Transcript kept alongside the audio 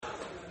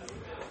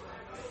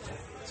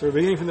So we're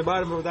beginning from the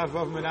bottom of Daf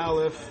Vav Min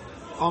Aleph.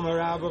 Amar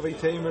Rav of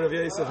Eitaymer of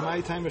Yosef. My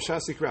time was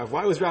Shasik Rav.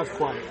 Why was Rav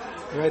quiet?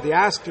 Right? They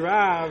asked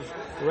Rav,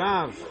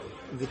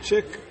 the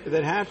chick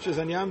that hatches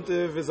on Yom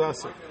Tov is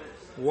asur.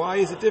 Why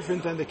is it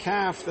different than the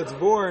calf that's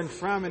born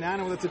from an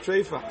animal that's a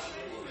treifa?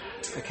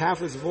 A calf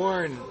that's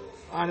born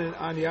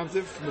on Yom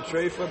Tov from the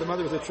treifa, the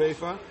mother was a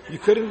treifa. You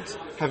couldn't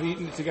have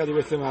eaten it together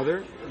with the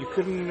mother. You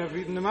couldn't have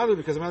eaten the mother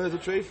because the mother is a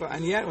treifa.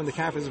 And yet, when the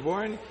calf is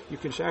born, you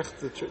can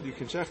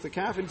shech the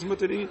calf and it's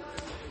mutter to eat.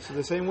 So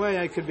the same way,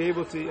 I should be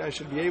able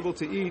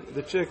to eat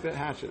the chick that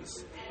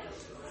hatches.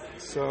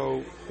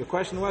 So the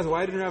question was,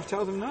 why didn't Rav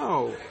tell them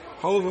no?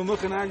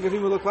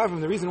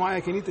 The reason why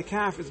I can eat the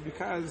calf is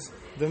because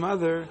the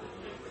mother,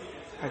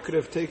 I could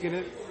have taken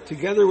it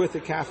together with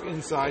the calf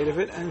inside of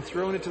it and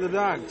thrown it to the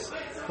dogs.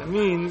 That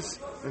means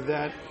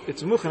that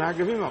it's mukhan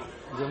agavimo.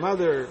 The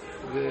mother,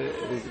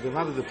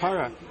 the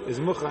para, is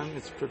mukhan.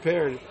 It's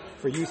prepared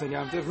for use on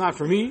Yom Tov. Not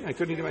for me. I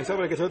couldn't eat it myself,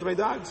 but I could throw it to my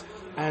dogs.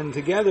 And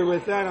together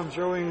with that, I'm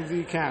throwing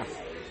the calf.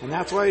 And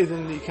that's why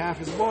then the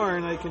calf is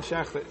born, I can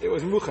shech it. It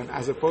was mukhan,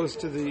 as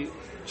opposed to the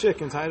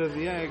chick inside of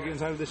the egg,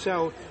 inside of the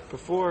shell.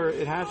 Before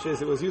it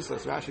hatches, it was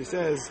useless. Rashi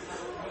says,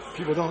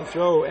 people don't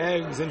throw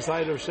eggs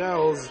inside of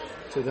shells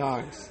to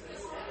dogs.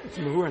 It's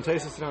mehur and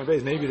tasteless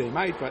nowadays. Maybe they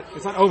might, but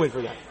it's not omen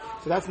for that.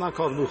 So that's not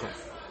called mukhan.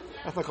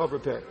 That's not called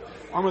prepared.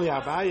 Amar li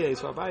Abaye.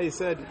 So Abaye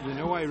said, you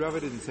know why Rava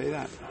didn't say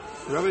that?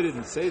 Rava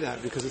didn't say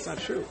that because it's not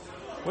true.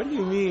 What do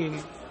you mean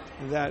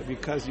that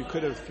because you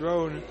could have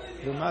thrown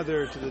the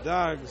mother to the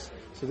dogs,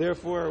 so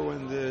therefore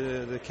when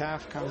the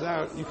calf comes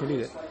out, you can eat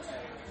it?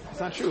 It's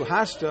not true.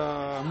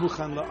 Hashta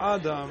mukhan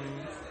la'adam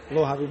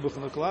lo havi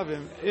mukhan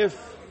la'klavim. If,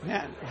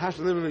 hashta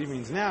literally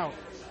means now.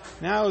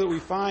 Now that we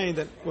find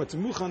that what's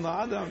mukhan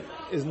la'adam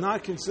is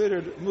not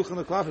considered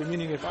mukhan la'klavim,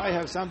 meaning if I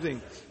have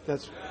something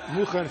that's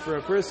mukhan for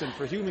a person,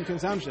 for human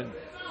consumption,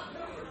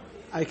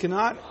 I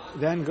cannot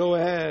then go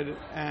ahead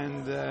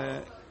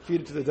and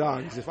feed it to the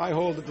dogs. If I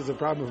hold that there's a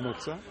problem of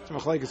muksa, it's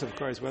machlekes of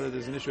course, whether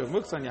there's an issue of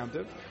muksa on Yom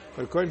Tov,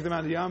 but according to the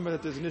man of Yom Tov,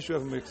 that there's an issue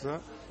of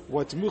muksa,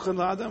 what's mukhan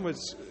la'adam,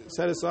 what's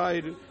set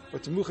aside,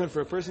 what's mukhan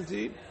for a person to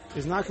eat,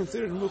 is not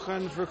considered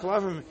mukhan for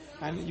klavim,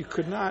 and you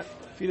could not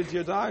feed it to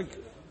your dog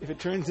if it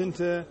turns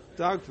into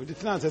dog food.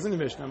 It's not, it says in the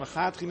Mishnah,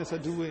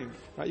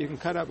 right? You can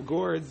cut up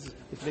gourds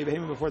with the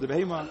behema before the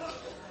behema.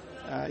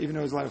 Even though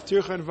there's a lot of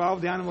tircha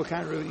involved, the animal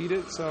can't really eat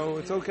it, so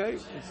it's okay.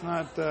 It's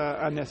not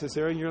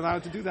unnecessary, and you're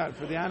allowed to do that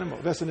for the animal.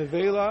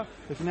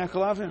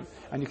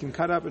 And you can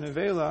cut up an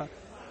avela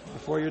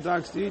before your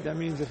dogs to eat. That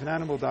means if an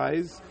animal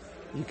dies,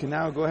 you can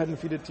now go ahead and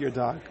feed it to your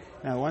dog.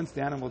 Now, once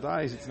the animal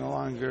dies, it's no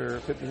longer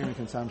fit for human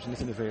consumption.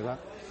 It's an avela.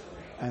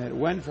 And it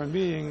went from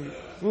being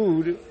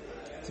food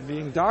to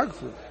being dog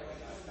food.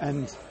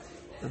 And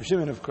Rabbi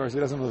Shimon, of course, who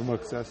doesn't live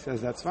muksa,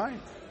 says that's fine.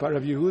 But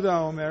Rabbi Yehuda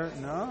Omer,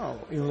 no.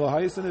 If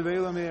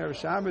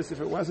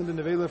it wasn't an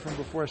avela from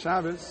before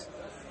Shabbos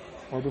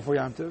or before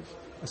Yom Tov,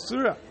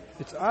 asura.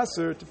 It's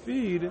asur to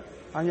feed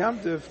on Yom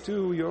Tov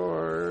to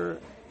your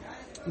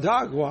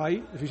dog.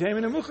 Why? If you came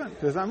in a mukhan,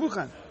 because it's not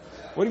mukhan.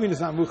 What do you mean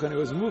it's not mukhan? It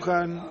was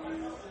mukhan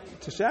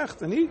to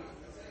shecht and eat.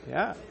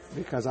 Yeah,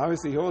 because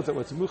obviously he holds that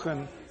what's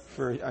mukhan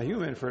for a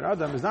human, for an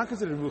adam, is not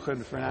considered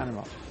mukhan for an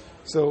animal.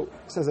 So,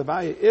 says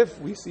Abaye, if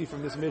we see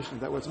from this mission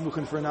that what's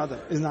mukhan for an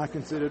adam is not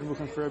considered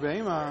mukhan for a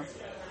behema,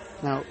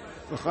 now,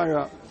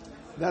 l'chayra,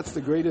 that's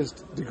the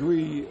greatest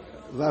degree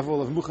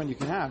level of mukhan you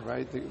can have,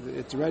 right?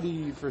 It's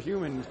ready for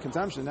human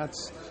consumption.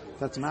 That's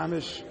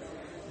mamish,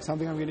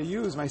 something I'm going to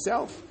use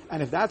myself.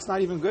 And if that's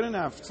not even good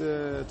enough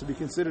to be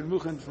considered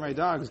mukhan for my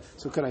dogs,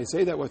 so could I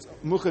say that what's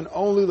mukhan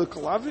only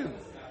l'kalavim?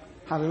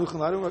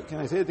 Can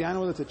I say that the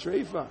animal that's a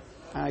treifa,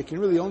 and I can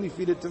really only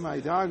feed it to my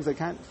dogs, I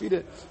can't feed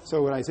it.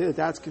 So would I say that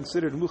that's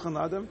considered mukhan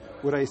l'adam?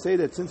 Would I say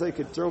that since I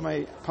could throw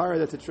my para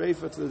that's a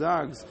treifa to the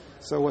dogs,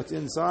 so what's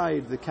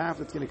inside, the calf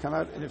that's going to come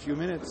out in a few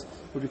minutes,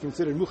 would be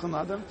considered mukhan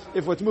l'adam?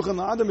 If what's mukhan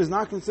l'adam is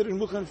not considered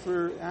mukhan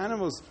for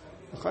animals,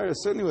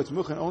 certainly what's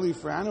mukhan only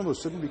for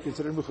animals shouldn't be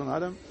considered mukhan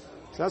l'adam.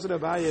 So that's what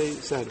Abaye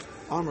said.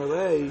 Amar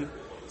lei,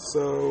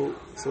 so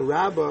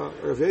Rabbah,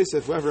 or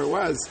Yosef, whoever it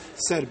was,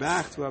 said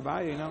back to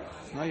Abaye,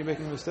 now you're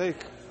making a mistake.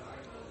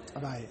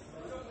 Abaye.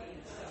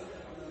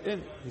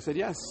 He said,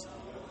 yes.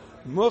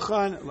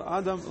 Mukhan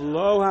la'adam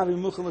lo having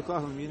mukhan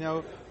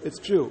l'klavim. It's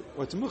true.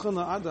 What's mukhan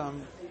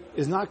la'adam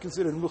is not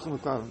considered mukhan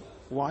l'klavim.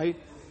 Why?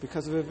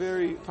 Because of a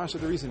very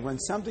pashut reason. When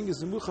something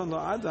is mukhan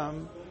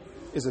la'adam,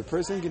 is a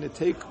person going to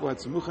take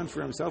what's mukhan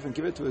for himself and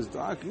give it to his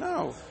dog?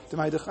 No. To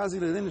my dechazi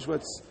l'linish,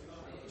 what's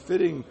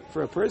fitting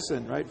for a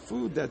person, right?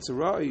 Food that's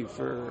ra'i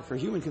for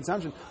human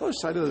consumption. Oh,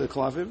 shayla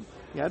l'klavim.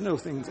 Yeah, I don't know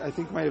things. I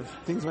think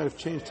things might have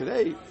changed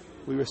today.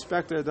 We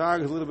respect our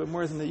dogs a little bit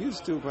more than they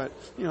used to, but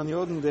in the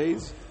olden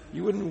days,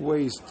 you wouldn't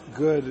waste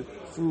good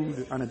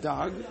food on a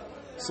dog.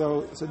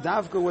 So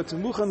davka, what's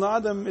mukhan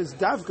la'adam is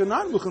davka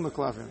not mukhan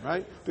l'klavim,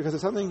 right? Because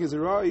if something is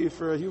ra'i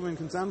for a human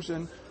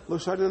consumption, lo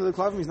shadil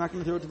l'klavim, he's not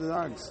going to throw it to the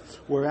dogs.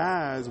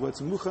 Whereas what's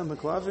mukhan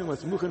l'klavim,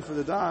 what's mukhan for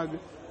the dog,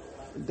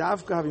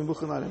 davka having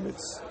mukhan la'adam,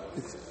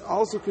 it's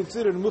also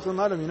considered mukhan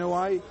la'adam. You know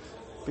why?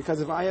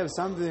 because if I have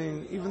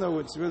something, even though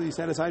it's really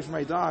set aside for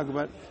my dog,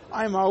 but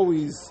I'm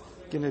always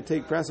going to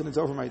take precedence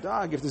over my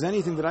dog. If there's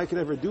anything that I could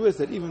ever do with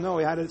it, even though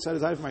I had it set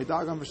aside for my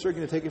dog, I'm for sure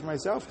going to take it for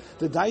myself.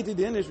 The daiti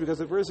dinish, because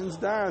the person's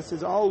das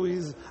is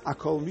always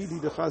akol midi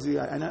dechazi,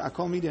 and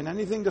akol midi, and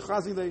anything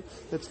dechazi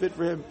that's fit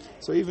for him.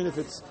 So even if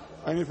it's,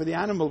 for the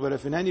animal, but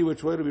if in any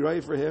which way it'll be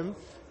right for him,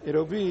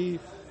 it'll be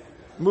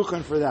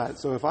mukhan for that.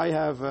 So if I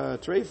have a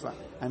treifa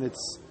and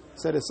it's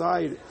set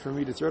aside for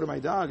me to throw to my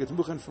dog, it's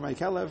mukhan for my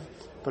kelev.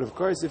 But of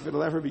course, if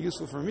it'll ever be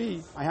useful for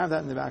me, I have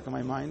that in the back of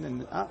my mind.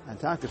 And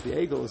if the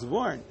egel is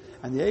born,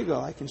 and the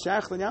egel I can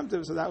shach Yom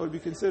Tov, so that would be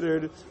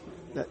considered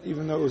that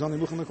even though it was only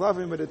mukhan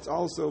l'klavim, but it's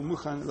also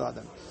mukhan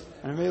l'adam.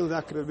 And maybe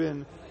that could have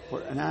been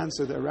an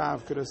answer that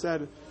Rav could have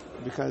said,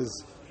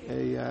 because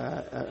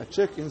a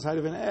chick inside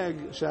of an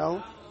egg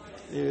shell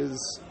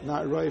is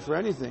not roy for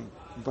anything.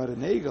 But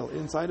an egel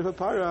inside of a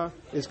para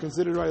is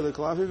considered roy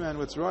l'klavim, and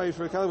what's roy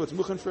for a kelev, what's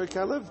mukhan for a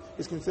kelev,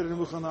 is considered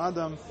mukhan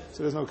l'adam,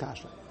 so there's no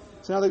kasha.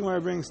 So now the Gemara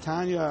brings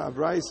Tanya, a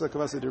brisa,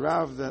 kavasa de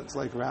Rav, that's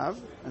like Rav,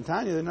 and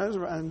Tanya,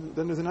 and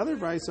then there's another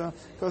brisa,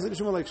 kavasa de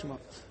Shmuel like Shmuel,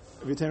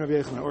 V'yitein Rabbi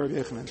Yechanan, or Rabbi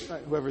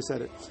Yechanan, whoever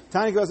said it.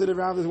 Tanya kavasa de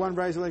Rav, there's one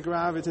brisa like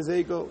Rav, it's a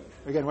Zekel.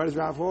 Again, what does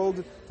Rav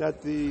hold?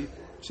 That the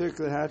chick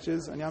that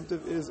hatches on Yom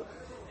Tov is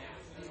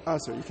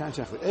Asr, you can't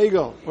check it.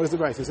 Egel, what is the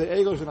brisa? They say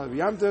Egel should not be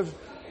Yom Tov,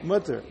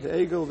 Mutter, the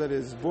Egel that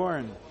is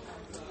born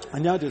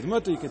on Yom Tov is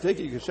Mutter, you can take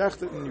it, you can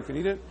shecht it, and you can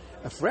eat it.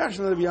 A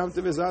fraction of the Yom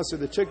Tov is Asr,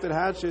 the chick that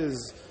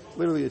hatches,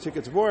 literally a chick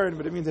gets born,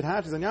 but it means it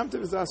hatches on Yom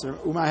Tov is Aser.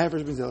 Uma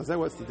hefresh ben zil. Is that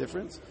what's the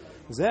difference?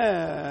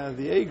 Zeh,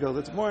 the egel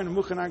that's born,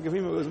 Muchan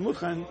agavim, it was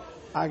Muchan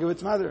agav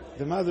its mother.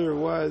 The mother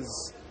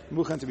was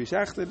Muchan to be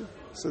shechted,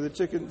 so the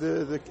chicken,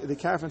 the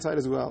calf inside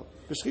as well.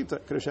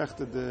 B'shchita could have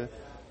shechted the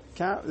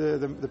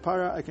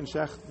para, I can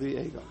shecht the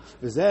egel.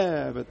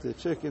 Zeh, but the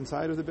chick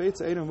inside of the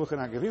Baitza, Eino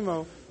Muchan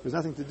agavimo, there's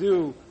nothing to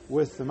do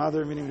with the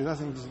mother, meaning there's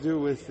nothing to do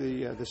with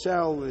the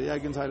shell, the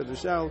egg inside of the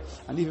shell,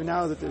 and even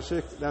now that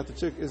the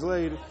chick is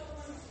laid,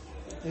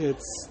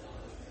 it's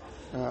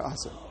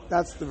awesome.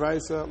 That's the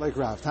brisa like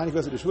Rav. Tani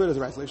goes to the Shmuel is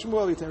the brisa like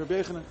Shmuel. V'yitein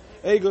Rabbi Yechanan.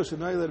 Egel should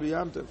know that be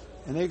Yom Tov.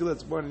 An egel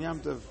that's born in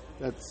Yom Tov,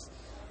 that's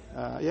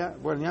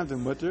born in Yom Tov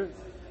mutter.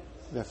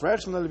 The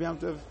fresh from Yom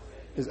Tov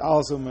is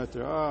also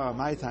mutter. Oh,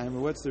 my time.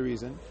 But what's the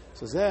reason?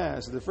 So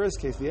the first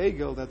case, the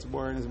egel that's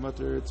born is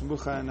mutter. It's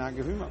muchan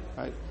agavima,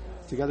 right?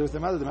 Together with the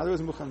mother. The mother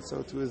was muchan,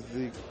 so too is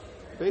the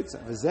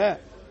Baitza.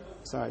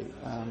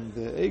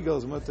 The egel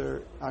is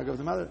mutter agav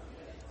the mother.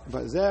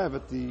 But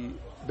the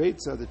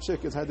Baitza, the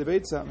chick inside the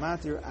Baitza,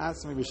 matir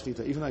asmi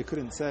b'shchita. Even though I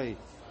couldn't say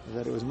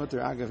that it was mutter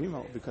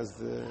agavimo, because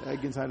the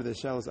egg inside of the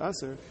shell is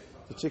aser,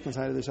 the chick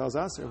inside of the shell is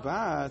aser.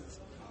 But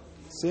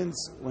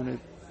since when it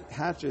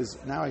hatches,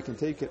 now I can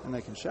take it and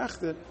I can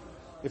shecht it.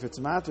 If it's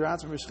matir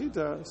asmi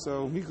b'shchita,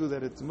 so miku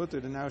that it's mutter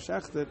to now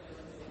shecht it,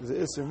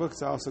 the iser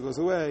muktzah also goes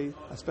away.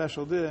 A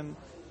special din,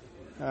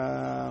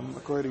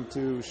 according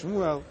to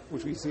Shmuel,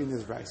 which we see in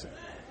this brisa.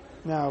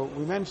 Now,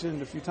 we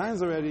mentioned a few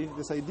times already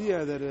this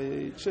idea that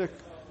a chick,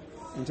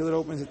 until it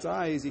opens its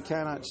eyes, you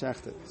cannot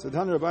shecht it. So,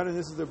 Tan Rabbanan,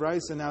 this is the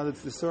brisa now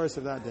that's the source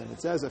of that din. It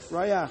says, a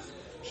frayach,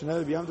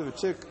 shenel b'yam tov, a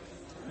chick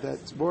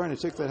that's born, a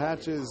chick that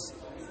hatches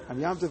on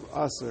Yom Tov,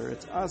 aser.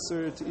 It's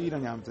aser to eat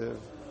on Yom Tov.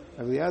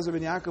 Eliezer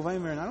ben Yaakov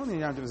Aimer, not only on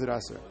Yom Tov is it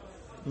aser.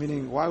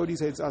 Meaning, why would he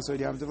say it's aser on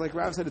Yom Tov? Like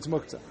Rav said, it's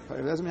muktzah. But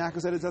Eliezer ben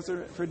Yaakov said it's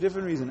aser for a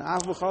different reason.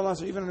 Av b'chol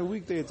aser, even on a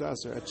weekday it's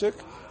aser. A chick,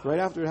 right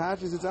after it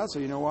hatches, it's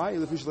aser. You know why?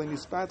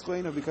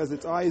 Because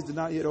its eyes did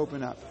not yet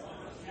open up.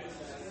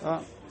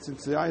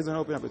 Since the eyes don't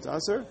open up, it's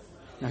aser.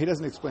 Now he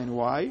doesn't explain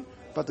why,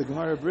 but the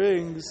Gemara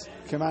brings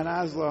Keman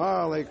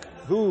Azlaha, like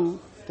who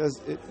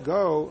does it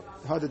go?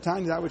 How the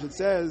Tanya, that which it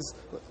says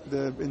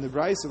in the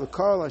Brisa, the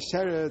Kol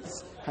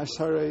Hasheretz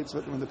Hasharetz.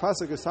 When the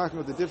pasuk is talking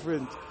about the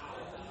different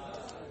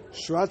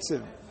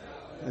shratzim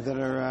that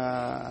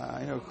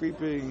are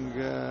creeping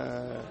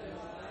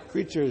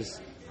creatures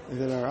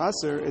that are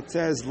aser, it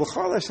says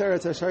L'chol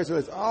Hasheretz Hasharetz. So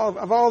it's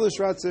of all the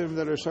shratzim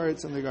that are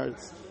sharetz in the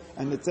gardens,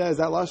 and it says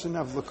that lashon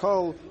of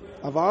L'chol.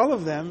 Of all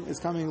of them is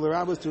coming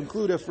l'rabos to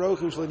include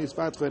efrochim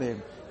shlenispat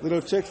choreim,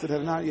 little chicks that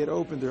have not yet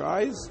opened their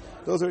eyes.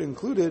 Those are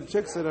included.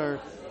 Chicks that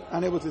are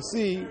unable to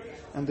see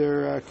and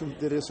they're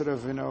sort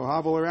of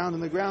hobble around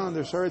in the ground.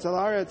 They're sharetz al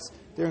aretz.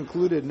 They're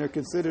included and they're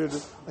considered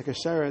like a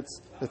sharetz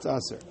that's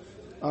aser.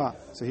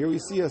 So here we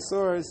see a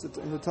source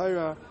in the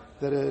Torah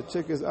that a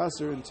chick is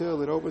aser until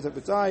it opens up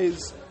its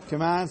eyes.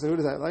 Command. So who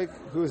does that like?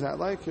 Who is that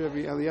like? Could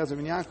be Eliezer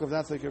ben Yaakov.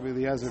 That's like Rabbi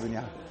Eliezer ben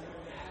Yaakov.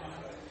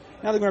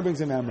 Now the Gemara brings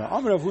him Emra.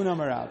 Amar Avuna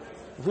Marav.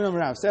 Avuna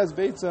Marav says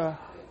Baitza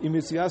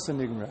imitziyasa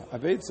nigmra. A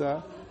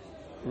Baitza,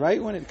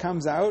 right when it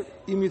comes out,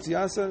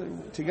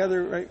 imitziyasa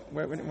together, right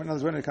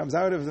when it comes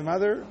out of the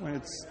mother, when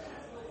it's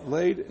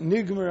laid,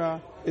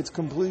 nigmra, it's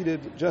completed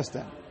just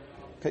then.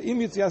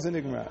 Imitziyasa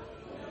nigmra,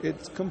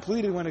 it's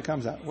completed when it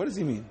comes out. What does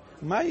he mean?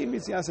 My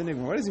imitziyasa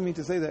nigmra. What does he mean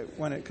to say that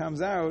when it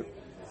comes out,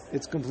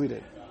 it's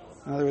completed?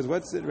 In other words,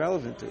 what's it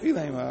relevant to?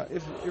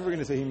 If we're going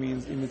to say he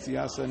means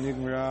imitziyasa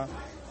nigmra,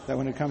 that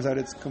when it comes out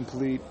it's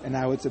complete, and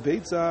now it's a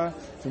Baitza,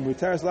 from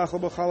Mutaris Lachal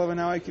B'chalav, and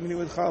now I can eat it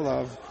with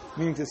Chalav,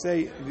 meaning to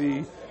say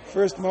the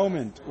first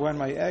moment when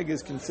my egg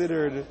is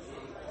considered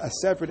a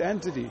separate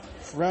entity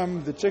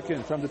from the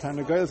chicken, from the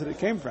Tanagayas that it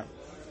came from,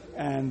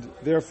 and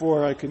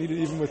therefore I can eat it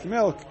even with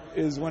milk,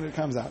 is when it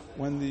comes out.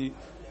 When the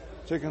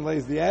chicken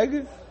lays the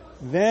egg,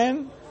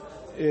 then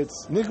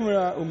it's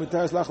nigmara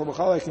umutaris lachal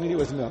b'chala, I can eat it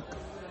with milk.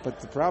 But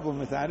the problem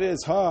with that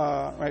is,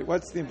 right,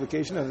 what's the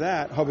implication of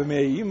that?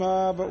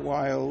 B'me'ima, but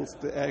whilst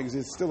the eggs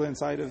is still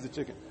inside of the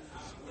chicken.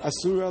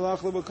 Asura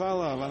lachal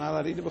b'chala, I'm not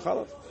allowed to eat it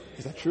b'chala.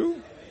 Is that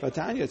true? But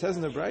Tanya, it says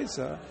in the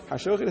Baitza,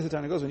 Hashochet es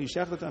Tanagos, when you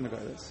shech the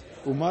Tanagos,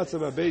 umatza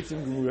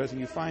ba'beitzim gemuras, and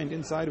you find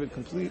inside of it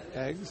complete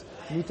eggs,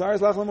 mutar is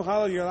lachal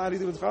b'chala, you're allowed to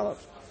eat it with chalav.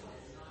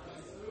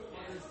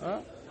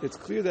 It's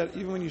clear that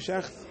even when you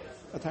shech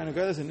a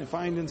Tanagos and you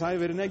find inside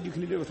of it an egg, you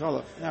can eat it with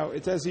chalav. Now,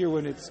 it says here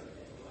when it's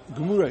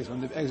gemuras,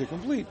 when the eggs are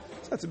complete.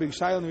 So that's a big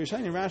shayla in the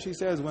Rishonim. Rashi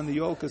says when the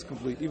yolk is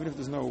complete, even if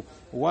there's no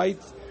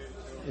white,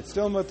 it's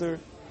still mutter.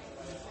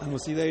 And we'll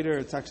see later,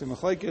 it's actually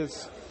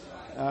machlekes.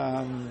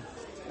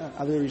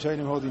 Other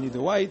Rishonim hold you need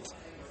the white,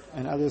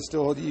 and others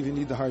still hold you even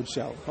need the hard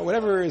shell. But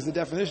whatever is the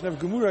definition of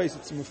gemurais,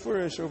 it's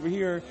mufurish over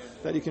here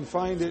that you can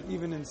find it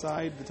even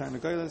inside the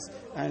Tanagos,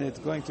 and it's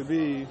going to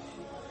be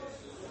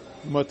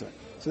mutter.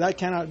 So that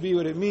cannot be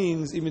what it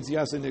means, even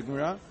tziyasa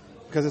nigmura,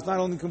 because it's not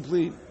only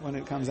complete when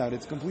it comes out,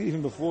 it's complete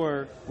even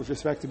before with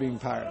respect to being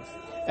paraf.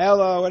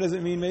 Ella, what does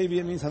it mean? Maybe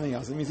it means something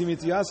else. It means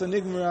tziyasa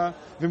nigmura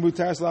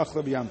v'mutar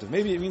slachla b'yamtiv.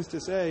 Maybe it means to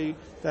say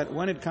that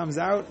when it comes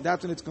out,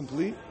 that's when it's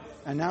complete,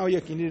 and now you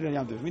can eat it on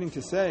Yom Tov. Meaning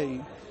to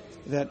say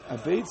that a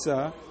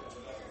Baitza,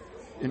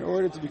 in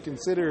order to be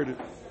considered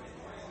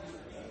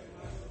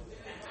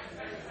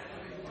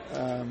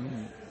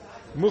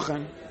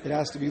Muchan, it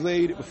has to be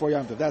laid before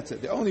Yom Tov. That's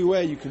it. The only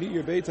way you can eat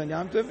your Baitza on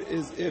Yom Tov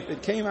is if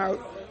it came out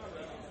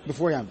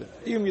before Yom Tov.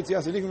 Even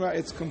Yitzhak Nigma,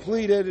 it's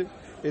completed,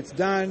 it's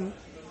done,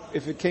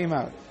 if it came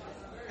out.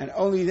 And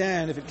only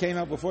then, if it came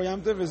out before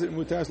Yom Tov, is it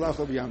Mutar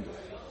Slachol B'Yom Tov.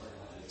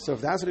 So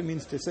if that's what it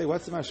means to say,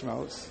 what's the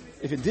mashmalos?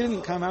 If it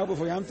didn't come out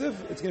before Yom Tov,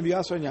 it's going to be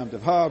asur on Yom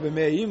Tov.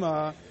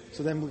 B'me'ima.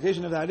 So the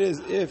implication of that is,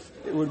 if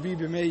it would be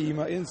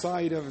b'me'ima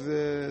inside of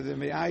the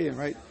me'ayim,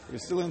 right? If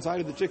it's still inside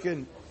of the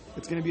chicken,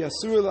 it's going to be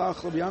asur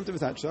la'achol b'Yom Tov.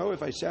 Is that so?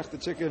 If I shech the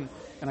chicken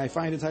and I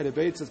find inside a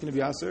bait, it's going to be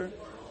asur.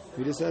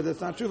 We just said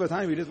that's not true.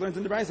 We just learned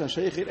in the Baitza,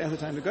 sheich it as a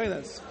time to go.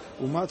 That's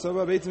umatzah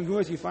b'beitzim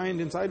gumus. You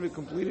find inside of it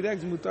completed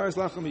eggs, mutar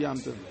slachol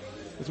b'Yom Tov.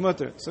 It's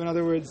mutter. So in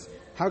other words,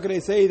 how could I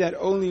say that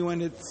only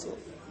when it's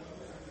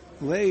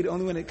laid,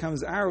 only when it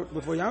comes out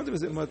before Yom Tov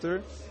is it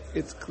mutter?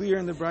 It's clear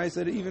in the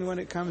Baitza that even when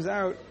it comes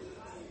out,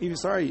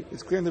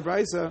 it's clear in the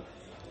Baitza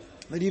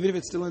that even if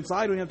it's still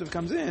inside when Yom Tov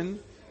comes in,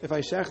 if I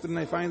shecht it and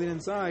I find it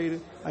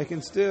inside, I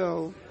can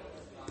still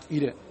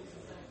eat it.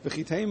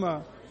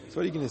 V'chitema, so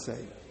what are you going to say?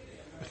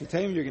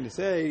 V'chitema, you're going to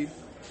say,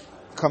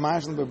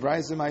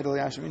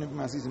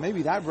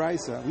 maybe that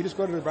Baitza, we just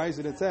quoted a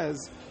Baitza that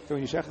says that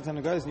when you shecht the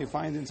Tanagos and you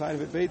find inside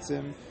of it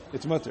beitzim,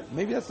 it's mutter.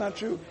 Maybe that's not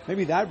true.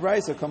 Maybe that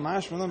Baitza,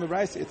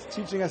 it's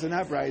teaching us in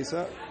that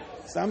Baitza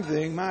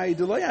something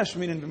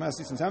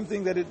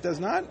that it does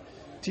not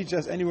teach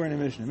us anywhere in the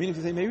Mishnah. Meaning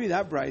to say, maybe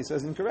that Baitza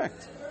is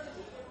incorrect.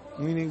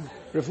 Meaning,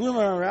 Rav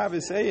Huma Rav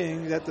is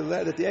saying that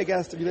the egg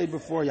has to be laid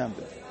before Yom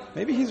Tov.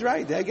 Maybe he's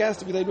right. The egg has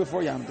to be laid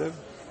before Yom Tov.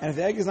 And if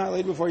the egg is not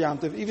laid before Yom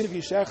Tov, even if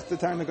you shech the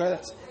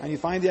Tarnagolas and you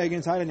find the egg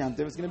inside on Yom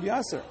Tov, it's going to be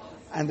asur.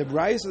 And the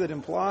Baitza that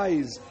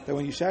implies that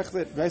when you shech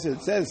it, Baitza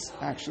it says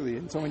actually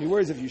in so many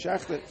words, if you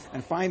shech it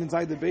and find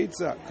inside the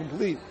Baitza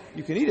complete,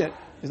 you can eat it,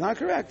 is not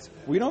correct.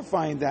 We don't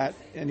find that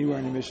anywhere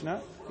in the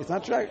Mishnah. It's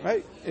not true,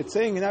 right? It's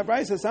saying in that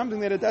Baitza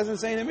something that it doesn't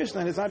say in the Mishnah,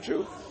 and it's not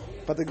true.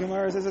 But the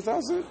Gemara says it's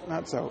also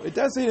not so. It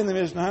does say it in the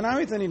Mishnah. No,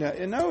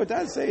 it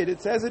does say it.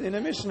 It says it in the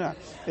Mishnah.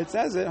 It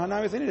says it.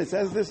 It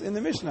says this in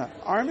the Mishnah.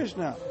 Our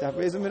Mishnah. Daf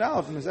Beis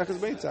Midalef from the Seches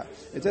Baitza.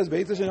 It says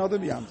Baitza shenolda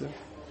b'Yom Tov.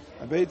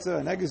 A Baitza,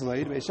 an egg is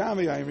laid.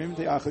 Beisham yayimrim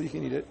te'achal. You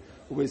can eat it.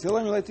 Beis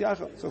Hillel relate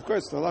te'achal. So of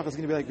course the halacha is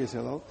going to be like Beis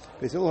Hillel.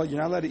 Beis Hillel, you're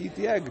not allowed to eat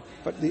the egg,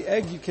 but the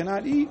egg you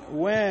cannot eat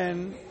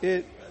when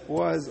it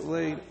was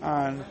laid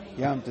on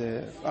Yom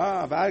Tov.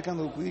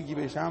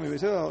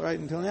 Right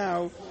until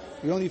now.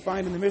 We only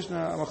find in the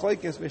Mishnah a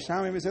machlekes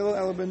b'shami b'seil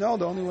el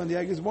benolda only when the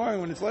egg is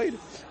born, when it's laid.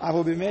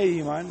 Avol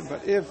b'meiman,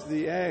 but if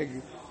the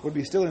egg would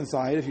be still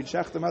inside, if you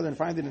check the mother and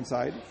find it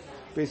inside,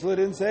 basically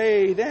didn't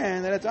say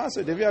then that it's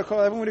asur.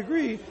 Everyone would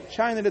agree,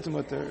 shine that it's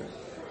mutter.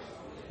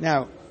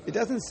 Now, it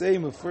doesn't say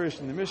mufurish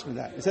in the Mishnah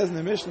that. It says in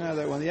the Mishnah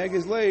that when the egg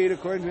is laid,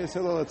 according to Beis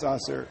Hillel, it's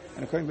asur,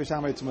 and according to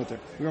Beis it's mutter.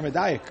 We were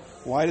medayik.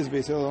 Why does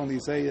Beis Hillel only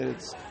say that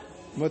it's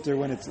mutter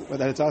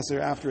that it's asur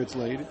after it's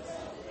laid?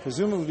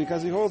 Presumably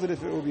because he holds that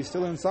if it will be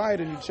still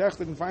inside and you check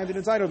it and find it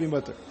inside, it will be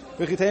mutter.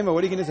 V'chitema,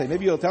 what are you going to say?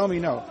 Maybe you'll tell me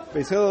no.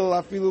 Beis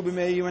Hillel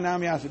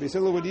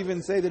would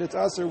even say that it's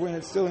asur when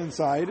it's still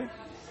inside.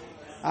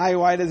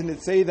 Why doesn't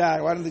it say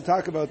that? Why don't they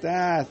talk about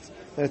that?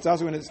 That it's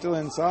asur when it's still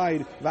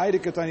inside.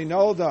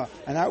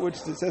 And that which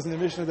it says in the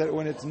Mishnah that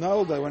when it's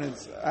nolda, when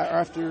it's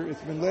after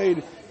it's been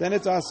laid, then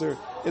it's asur.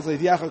 It's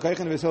like Yachal Koyach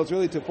Beis Hillel. It's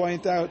really to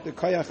point out the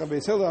Koyach of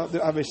Beis Hillel, the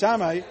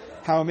Aveshamai,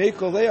 how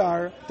mekel they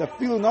are, the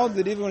feel know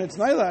that even when it's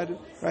nailad,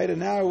 right,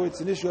 and now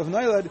it's an issue of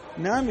nailad,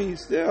 nami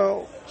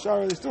still,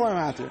 shara, they still are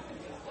matter.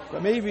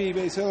 But maybe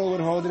Beis Hillel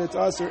would hold that it's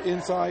usher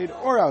inside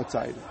or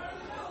outside.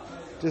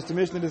 Just the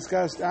Mishnah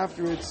discussed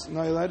after it's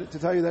noiled to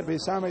tell you that Beis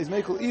Shammai is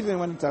mekel even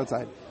when it's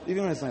outside,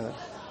 even when it's noiled.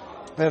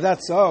 But if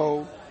that's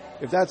so,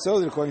 then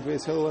according to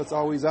Beis Hillel it's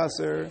always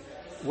usher,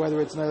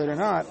 whether it's noiled or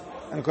not,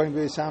 and according to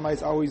Beis Shammai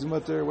it's always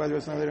mutter, whether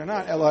it's noiled or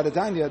not. Elo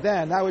hadatanya,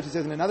 then that which it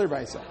says in another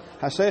Baitza.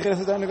 Hasheichet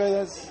hasatar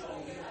negoyles.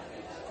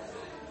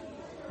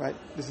 Right,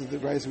 this is the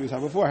Baitza we saw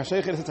before.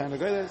 Hasheichet hasatar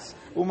negoyles.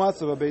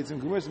 Umatzav Baitza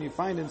gumus, and you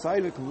find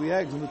inside it complete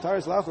eggs and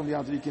mutaris lachom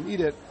yamtiv. You can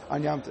eat it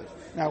on yamtiv.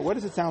 Now, what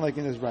does it sound like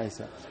in this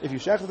Baitza? If you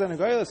shechlet and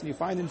negoyles and you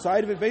find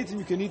inside of it beitzim,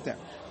 you can eat them.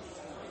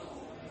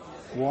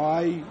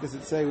 Why does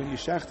it say when you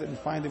shechlet and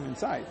find them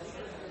inside?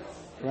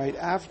 Right,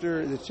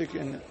 after the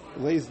chicken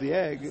lays the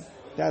egg,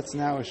 that's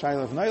now a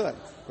shayla of noiled.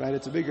 Right,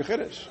 it's a bigger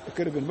chiddush. It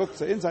could have been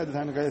muktzah inside the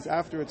time negoyles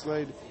after it's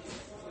laid.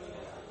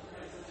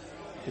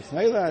 It's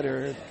noiled,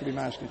 or it could be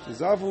mashkich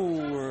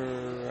zavu,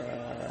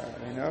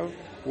 or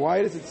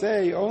Why does it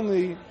say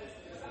only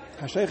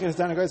hasheichet is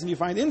down and you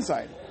find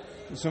inside?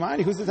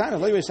 Shemani, who's the Tana?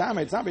 It's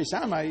not Beis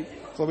Shammai,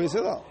 it's Beis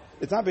Hillel.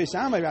 It's not Beis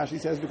Shammai, Rashi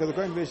says, because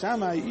according to Beis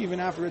Shammai, even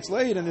after it's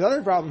laid and there's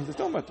other problems, it's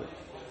still mutter.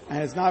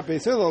 And it's not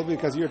Beis Hillel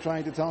because you're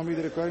trying to tell me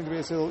that according to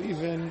Beis Hillel,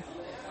 even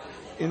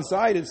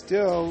inside it's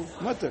still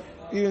mutter.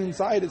 Even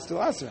inside it's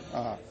still aser.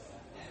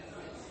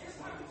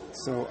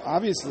 So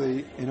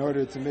obviously, in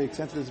order to make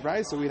sense of this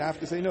brayso, so we'd have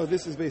to say, no,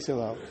 this is Beis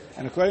Hillel.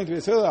 And according to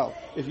Beis Hillel,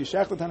 if you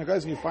shechlet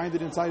tanagos and you find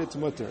it inside, it's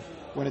mutter.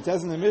 When it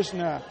says in the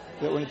Mishnah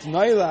that when it's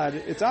noilad,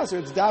 it's aser,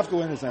 it's dafka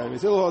when it's noilad.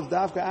 Beis Hillel holds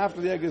dafka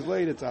after the egg is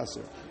laid, it's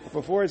aser. But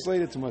before it's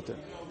laid, it's mutter.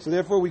 So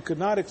therefore, we could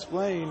not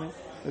explain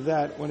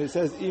that when it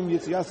says im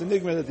yitziyas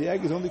enigma, that the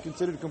egg is only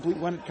considered complete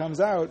when it comes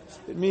out.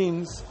 It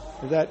means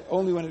that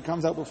only when it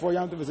comes out before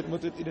Yom Tov is it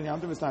mutter to eat on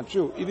Yom Tov. It's not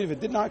true. Even if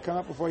it did not come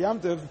out before Yom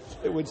Tov,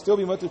 it would still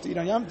be mutter to eat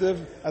on Yom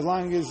Tov as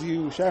long as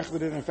you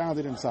shechted it and found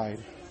it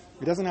inside.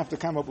 It doesn't have to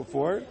come out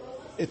before.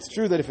 It's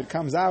true that if it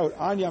comes out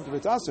on Yom Tov,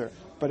 it's aser.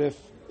 But if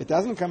it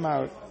doesn't come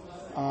out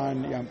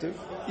on Yom Tov,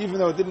 even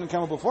though it didn't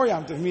come out before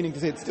Yom Tov, meaning to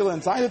say it's still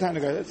inside the time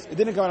to go, it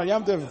didn't come out on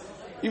Yom Tov,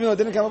 even though it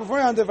didn't come out before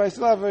Yom Tov, I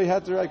still have a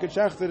heter, I could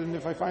shecht it, and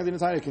if I find it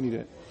inside, I can eat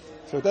it.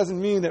 So it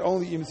doesn't mean that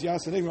only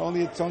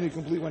it's only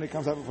complete when it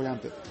comes out before Yom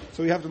Tov.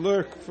 So we have to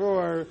look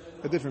for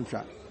a different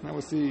shot. Now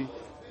we'll see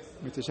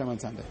Mitzvah Shem on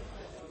Sunday.